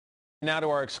Now to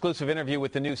our exclusive interview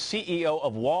with the new CEO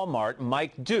of Wal-Mart,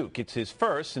 Mike Duke. It's his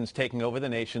first since taking over the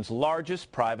nation's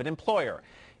largest private employer.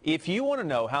 If you want to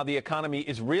know how the economy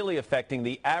is really affecting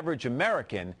the average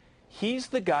American, he's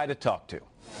the guy to talk to.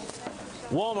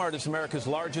 Walmart is America's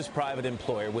largest private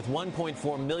employer with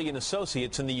 1.4 million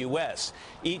associates in the U.S.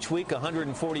 Each week,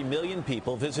 140 million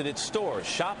people visit its stores,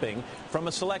 shopping from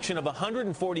a selection of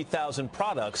 140,000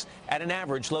 products at an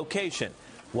average location.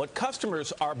 What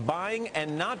customers are buying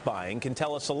and not buying can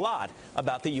tell us a lot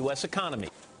about the U.S. economy.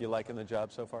 You liking the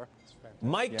job so far?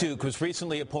 Mike Duke was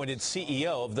recently appointed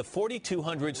CEO of the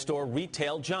 4,200-store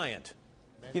retail giant.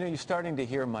 You know, you're starting to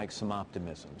hear, Mike, some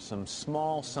optimism, some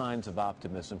small signs of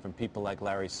optimism from people like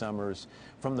Larry Summers,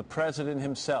 from the president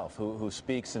himself, who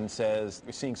speaks and says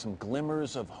you're seeing some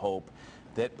glimmers of hope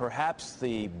that perhaps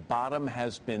the bottom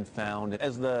has been found.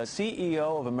 As the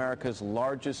CEO of America's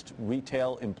largest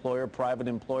retail employer, private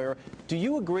employer, do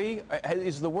you agree?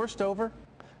 Is the worst over?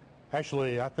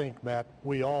 Actually, I think, Matt,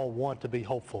 we all want to be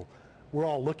hopeful. We're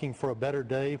all looking for a better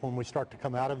day when we start to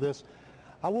come out of this.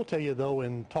 I will tell you, though,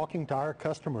 in talking to our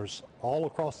customers all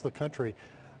across the country,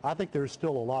 I think there's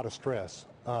still a lot of stress.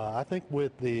 I think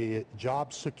with the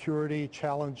job security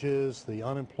challenges, the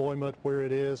unemployment where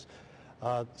it is,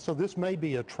 so this may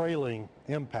be a trailing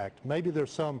impact. Maybe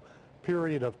there's some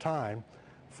period of time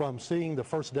from seeing the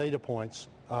first data points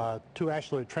to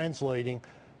actually translating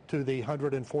to the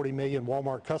 140 million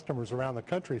Walmart customers around the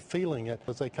country feeling it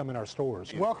as they come in our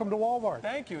stores. Welcome to Walmart.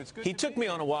 Thank you. It's good. He took me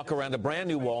on a walk around a brand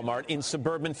new Walmart in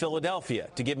suburban Philadelphia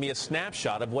to give me a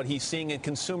snapshot of what he's seeing in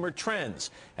consumer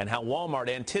trends and how Walmart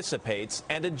anticipates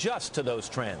and adjusts to those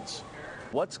trends.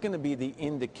 What's going to be the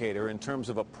indicator in terms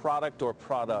of a product or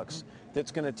products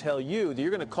that's going to tell you that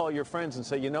you're going to call your friends and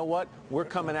say, you know what, we're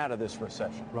coming out of this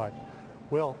recession? Right.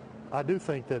 Well, I do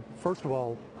think that, first of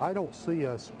all, I don't see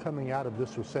us coming out of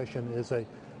this recession as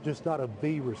just not a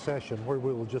V recession where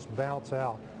we will just bounce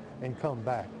out and come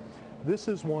back. This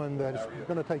is one that is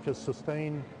going to take a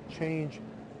sustained change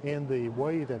in the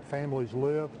way that families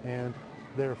live and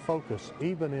their focus,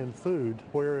 even in food,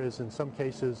 whereas in some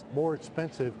cases more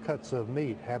expensive cuts of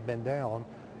meat have been down,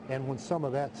 and when some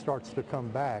of that starts to come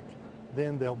back,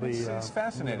 then there'll be... It's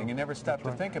fascinating. You never stop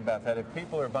to think about that. If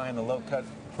people are buying the low cut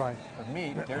of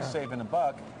meat, they're saving a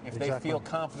buck. If they feel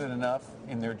confident enough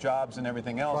in their jobs and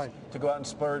everything else to go out and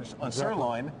splurge on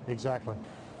sirloin. Exactly.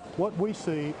 What we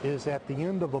see is at the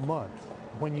end of a month,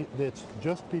 when it's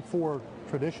just before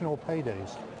traditional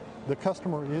paydays, the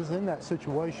customer is in that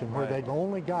situation where they've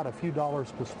only got a few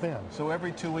dollars to spend. So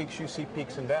every 2 weeks you see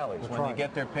peaks and valleys. When they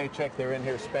get their paycheck, they're in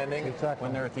here spending. Exactly.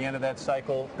 When they're at the end of that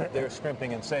cycle, they're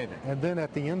scrimping and saving. And then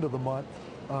at the end of the month,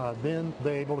 then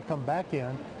they're able to come back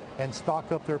in and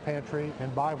stock up their pantry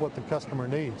and buy what the customer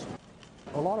needs.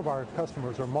 A lot of our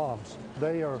customers are moms.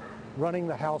 They are running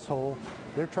the household.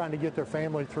 They're trying to get their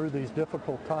family through these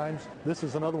difficult times. This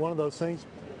is another one of those things.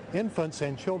 Infants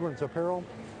and children's apparel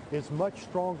is much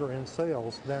stronger in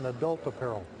sales than adult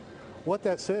apparel. What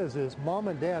that says is mom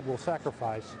and dad will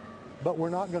sacrifice, but we're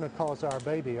not going to cause our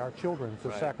baby, our children,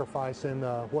 to sacrifice in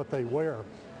what they wear.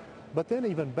 But then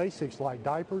even basics like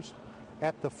diapers,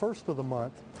 at the first of the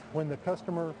month, when the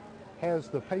customer has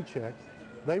the paycheck,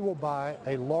 they will buy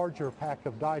a larger pack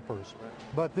of diapers.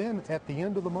 But then at the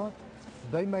end of the month,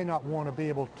 they may not want to be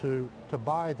able to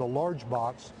buy the large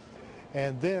box,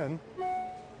 and then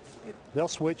they'll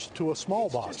switch to a small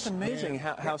box. It's just amazing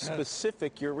how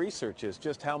specific your research is,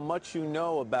 just how much you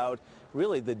know about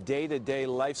really the day-to-day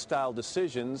lifestyle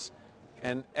decisions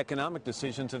and economic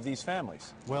decisions of these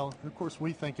families. Well, of course,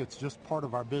 we think it's just part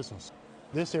of our business.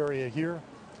 This area here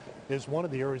is one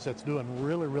of the areas that's doing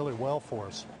really, really well for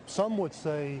us. Some would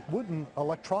say, wouldn't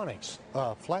electronics,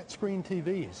 flat screen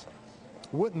TVs,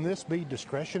 wouldn't this be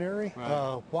discretionary?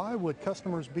 Why would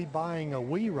customers be buying a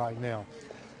Wii right now?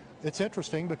 It's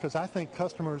interesting because I think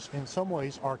customers in some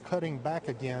ways are cutting back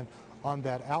again on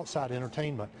that outside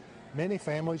entertainment. Many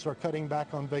families are cutting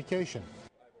back on vacation.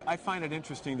 I find it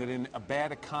interesting that in a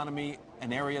bad economy,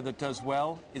 an area that does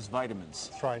well is vitamins.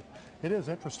 That's right. It is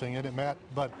interesting, isn't it, Matt?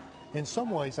 But in some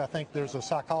ways, I think there's a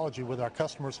psychology with our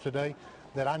customers today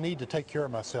that I need to take care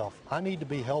of myself. I need to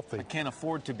be healthy. I can't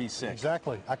afford to be sick.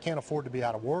 Exactly. I can't afford to be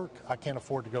out of work. I can't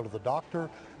afford to go to the doctor.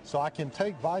 So I can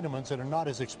take vitamins that are not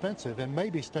as expensive and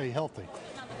maybe stay healthy.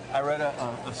 I read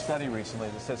a study recently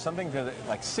that said something to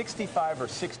like 65 or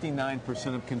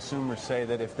 69% of consumers say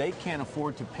that if they can't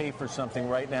afford to pay for something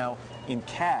right now in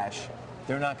cash,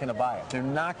 they're not going to buy it. They're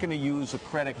not going to use a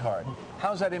credit card.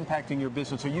 How's that impacting your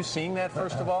business? Are you seeing that,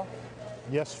 first of all?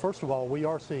 Yes, first of all, we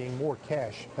are seeing more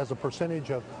cash as a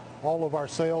percentage of all of our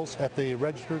sales at the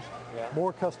registers.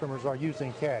 More customers are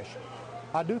using cash.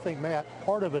 I do think, Matt,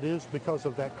 part of it is because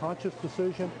of that conscious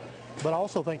decision, but I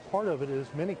also think part of it is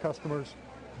many customers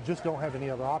just don't have any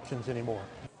other options anymore.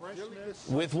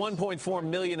 With 1.4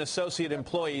 million associate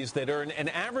employees that earn an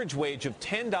average wage of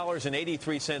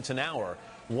 $10.83 an hour,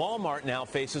 Walmart now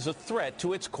faces a threat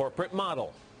to its corporate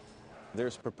model.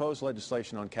 There's proposed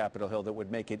legislation on Capitol Hill that would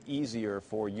make it easier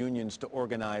for unions to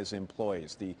organize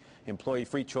employees, the Employee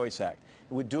Free Choice Act.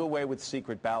 It would do away with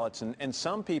secret ballots, and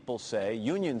some people say,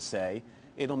 unions say,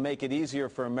 it'll make it easier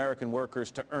for American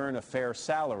workers to earn a fair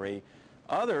salary.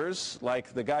 Others,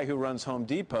 like the guy who runs Home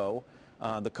Depot,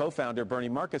 the co-founder, Bernie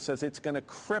Marcus, says it's going to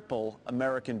cripple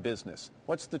American business.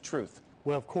 What's the truth?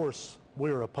 Well, of course,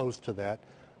 we're opposed to that.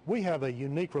 We have a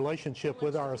unique relationship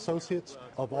with our associates.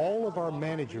 Of all of our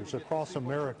managers across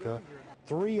America,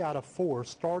 3 out of 4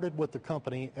 started with the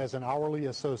company as an hourly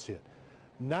associate.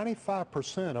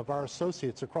 95% of our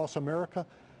associates across America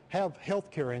have health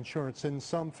care insurance in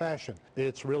some fashion.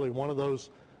 It's really one of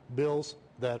those bills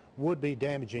that would be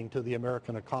damaging to the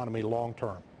American economy long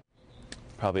term.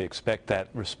 Probably expect that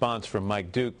response from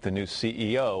Mike Duke, the new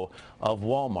CEO of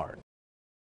Walmart.